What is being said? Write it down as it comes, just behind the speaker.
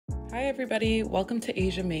Hi everybody, welcome to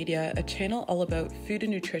AjaMadeYa, a channel all about food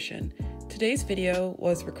and nutrition. Today's video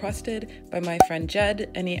was requested by my friend Jed,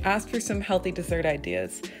 and he asked for some healthy dessert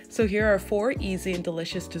ideas. So here are 4 easy and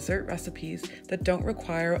delicious dessert recipes that don't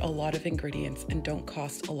require a lot of ingredients and don't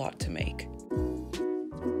cost a lot to make.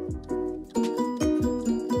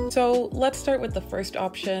 So let's start with the first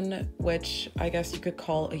option, which I guess you could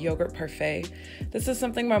call a yogurt parfait. This is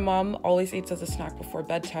something my mom always eats as a snack before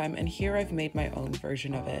bedtime, and here I've made my own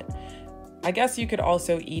version of it. I guess you could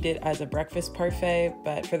also eat it as a breakfast parfait,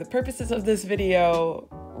 but for the purposes of this video,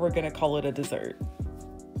 we're gonna call it a dessert.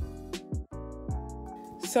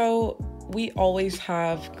 So we always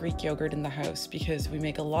have Greek yogurt in the house because we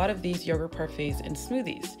make a lot of these yogurt parfaits in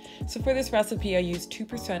smoothies. So for this recipe, I use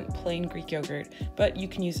 2% plain Greek yogurt, but you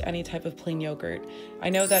can use any type of plain yogurt. I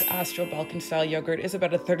know that Astro Balkan style yogurt is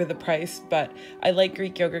about 1/3 of the price, but I like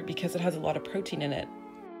Greek yogurt because it has a lot of protein in it.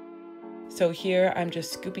 So here I'm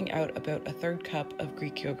just scooping out about 1/3 cup of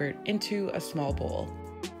Greek yogurt into a small bowl.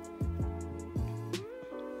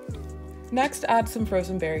 Next, add some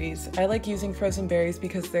frozen berries. I like using frozen berries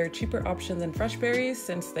because they're a cheaper option than fresh berries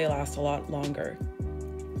since they last a lot longer.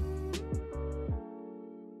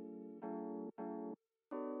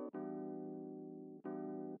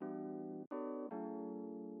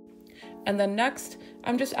 And then next,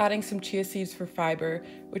 I'm just adding some chia seeds for fiber,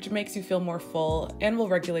 which makes you feel more full and will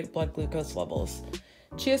regulate blood glucose levels.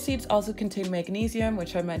 Chia seeds also contain magnesium,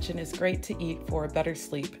 which I mentioned is great to eat for a better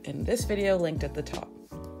sleep in this video linked at the top.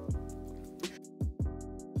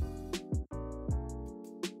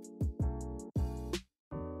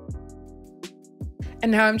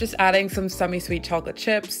 And now I'm just adding some semi-sweet chocolate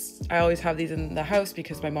chips. I always have these in the house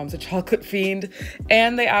because my mom's a chocolate fiend,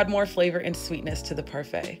 and they add more flavor and sweetness to the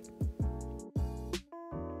parfait.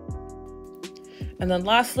 And then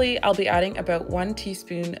lastly, I'll be adding about 1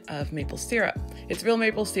 teaspoon of maple syrup. It's real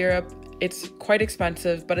maple syrup. It's quite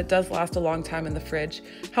expensive, but it does last a long time in the fridge.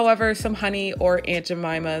 However, some honey or Aunt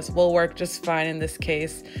Jemima's will work just fine in this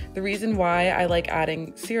case. The reason why I like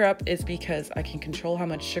adding syrup is because I can control how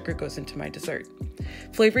much sugar goes into my dessert.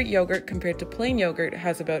 Flavored yogurt compared to plain yogurt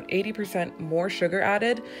has about 80% more sugar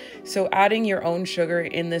added, so adding your own sugar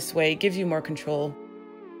in this way gives you more control.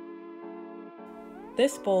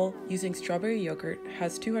 This bowl, using strawberry yogurt,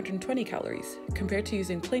 has 220 calories, compared to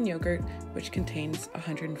using plain yogurt, which contains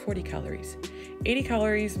 140 calories. 80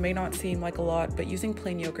 calories may not seem like a lot, but using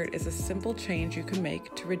plain yogurt is a simple change you can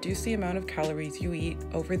make to reduce the amount of calories you eat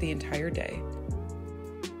over the entire day.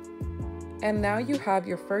 And now you have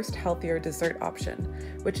your first healthier dessert option,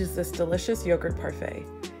 which is this delicious yogurt parfait.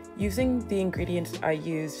 Using the ingredients I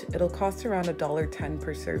used, it'll cost around $1.10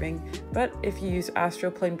 per serving, but if you use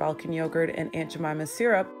Astro Plain Balkan yogurt and Aunt Jemima's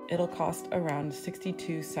syrup, it'll cost around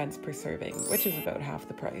 62 cents per serving, which is about half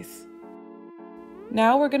the price.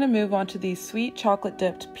 Now we're gonna move on to these sweet chocolate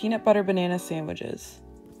dipped peanut butter banana sandwiches.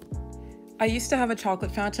 I used to have a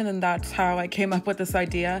chocolate fountain, and that's how I came up with this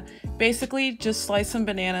idea. Basically, just slice some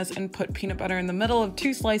bananas and put peanut butter in the middle of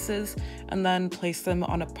 2 slices, and then place them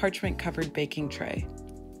on a parchment covered baking tray.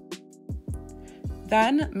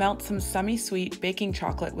 Then melt some semi-sweet baking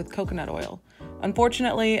chocolate with coconut oil.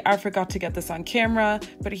 Unfortunately, I forgot to get this on camera,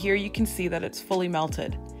 but here you can see that it's fully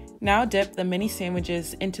melted. Now dip the mini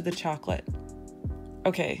sandwiches into the chocolate.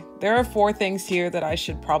 Okay, there are 4 things here that I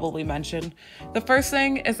should probably mention. The first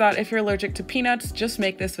thing is that if you're allergic to peanuts, just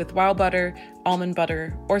make this with wild butter, almond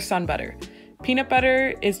butter, or sun butter. Peanut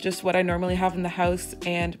butter is just what I normally have in the house,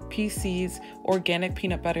 and PC's organic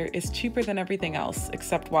peanut butter is cheaper than everything else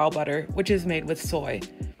except wild butter, which is made with soy.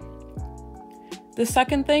 The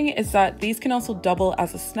second thing is that these can also double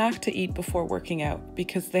as a snack to eat before working out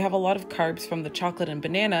because they have a lot of carbs from the chocolate and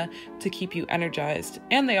banana to keep you energized,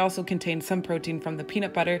 and they also contain some protein from the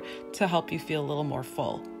peanut butter to help you feel a little more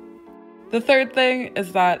full. The third thing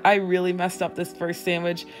is that I really messed up this first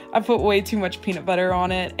sandwich. I put way too much peanut butter on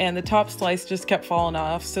it and the top slice just kept falling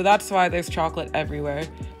off, so that's why there's chocolate everywhere.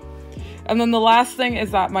 And then the last thing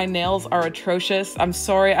is that my nails are atrocious. I'm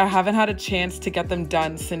sorry, I haven't had a chance to get them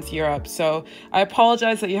done since Europe, so I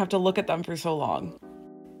apologize that you have to look at them for so long.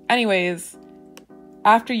 Anyways,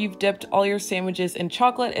 after you've dipped all your sandwiches in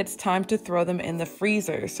chocolate, it's time to throw them in the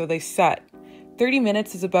freezer so they set. 30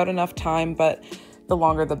 minutes is about enough time, but the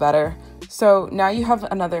longer the better. So now you have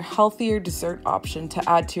another healthier dessert option to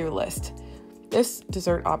add to your list. This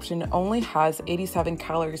dessert option only has 87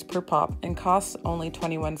 calories per pop and costs only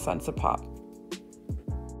 21 cents a pop.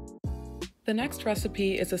 The next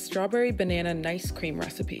recipe is a strawberry banana nice cream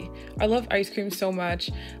recipe. I love ice cream so much,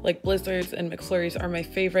 like Blizzards and McFlurries are my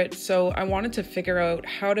favorite, so I wanted to figure out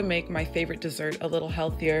how to make my favorite dessert a little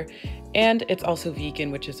healthier, and it's also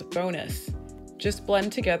vegan, which is a bonus. Just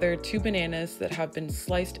blend together 2 bananas that have been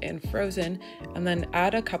sliced and frozen, and then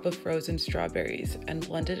add a cup of frozen strawberries and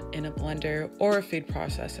blend it in a blender or a food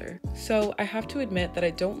processor. So I have to admit that I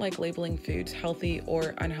don't like labeling foods healthy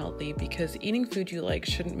or unhealthy because eating food you like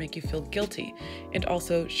shouldn't make you feel guilty. And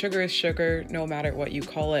also, sugar is sugar no matter what you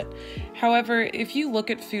call it. However, if you look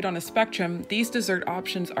at food on a spectrum, these dessert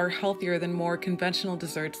options are healthier than more conventional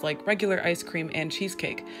desserts like regular ice cream and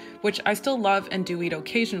cheesecake, which I still love and do eat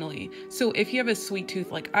occasionally. So if you have a sweet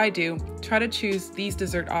tooth like I do, try to choose these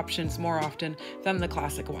dessert options more often than the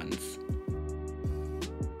classic ones.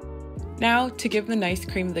 Now, to give the nice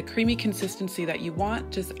cream the creamy consistency that you want,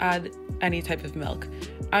 just add any type of milk.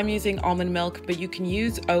 I'm using almond milk, but you can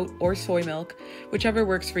use oat or soy milk, whichever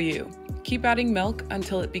works for you. Keep adding milk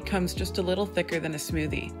until it becomes just a little thicker than a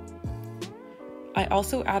smoothie. I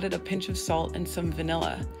also added a pinch of salt and some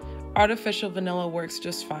vanilla. Artificial vanilla works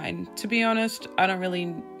just fine. To be honest, I don't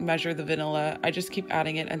really measure the vanilla. I just keep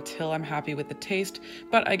adding it until I'm happy with the taste,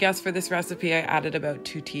 but I guess for this recipe I added about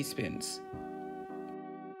 2 teaspoons.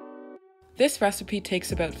 This recipe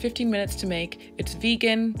takes about 15 minutes to make. It's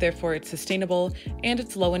vegan, therefore it's sustainable, and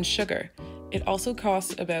it's low in sugar. It also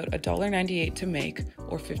costs about $1.98 to make,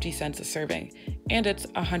 or 50 cents a serving, and it's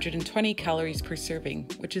 120 calories per serving,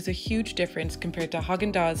 which is a huge difference compared to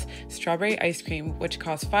Haagen-Dazs strawberry ice cream, which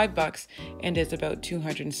costs $5 and is about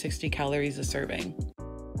 260 calories a serving.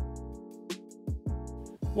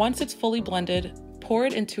 Once it's fully blended, pour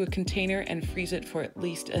it into a container and freeze it for at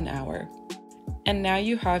least an hour. And now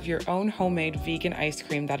you have your own homemade vegan ice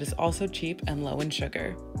cream that is also cheap and low in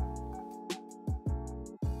sugar.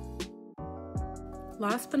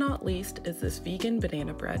 Last but not least is this vegan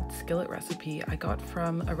banana bread skillet recipe I got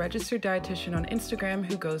from a registered dietitian on Instagram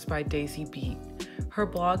who goes by DaisyBeet. Her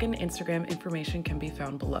blog and Instagram information can be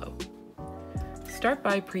found below. Start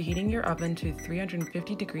by preheating your oven to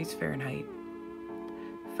 350 degrees Fahrenheit.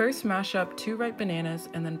 First mash up 2 ripe bananas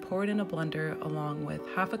and then pour it in a blender along with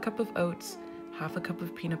half a cup of oats, half a cup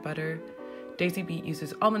of peanut butter. DaisyBeet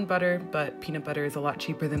uses almond butter, but peanut butter is a lot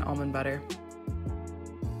cheaper than almond butter.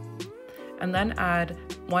 And then add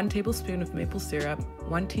 1 tablespoon of maple syrup,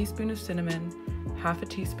 1 teaspoon of cinnamon, half a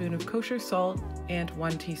teaspoon of kosher salt, and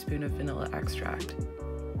 1 teaspoon of vanilla extract.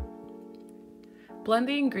 Blend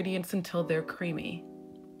the ingredients until they're creamy.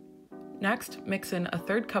 Next, mix in a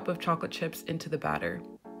 1/3 cup of chocolate chips into the batter.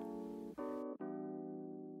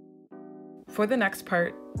 For the next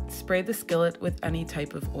part, spray the skillet with any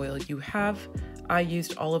type of oil you have. I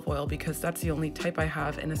used olive oil because that's the only type I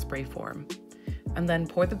have in a spray form. And then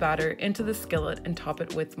pour the batter into the skillet and top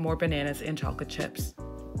it with more bananas and chocolate chips.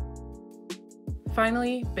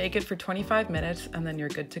 Finally, bake it for 25 minutes and then you're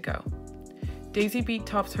good to go. DaisyBeet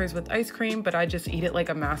tops hers with ice cream, but I just eat it like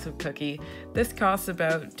a massive cookie. This costs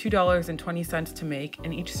about $2.20 to make,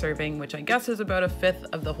 and each serving, which I guess is about 1/5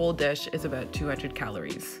 of the whole dish, is about 200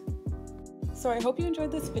 calories. So I hope you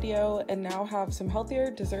enjoyed this video and now have some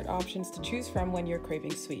healthier dessert options to choose from when you're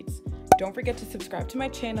craving sweets. Don't forget to subscribe to my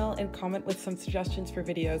channel and comment with some suggestions for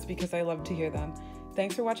videos because I love to hear them.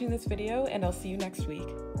 Thanks for watching this video and I'll see you next week.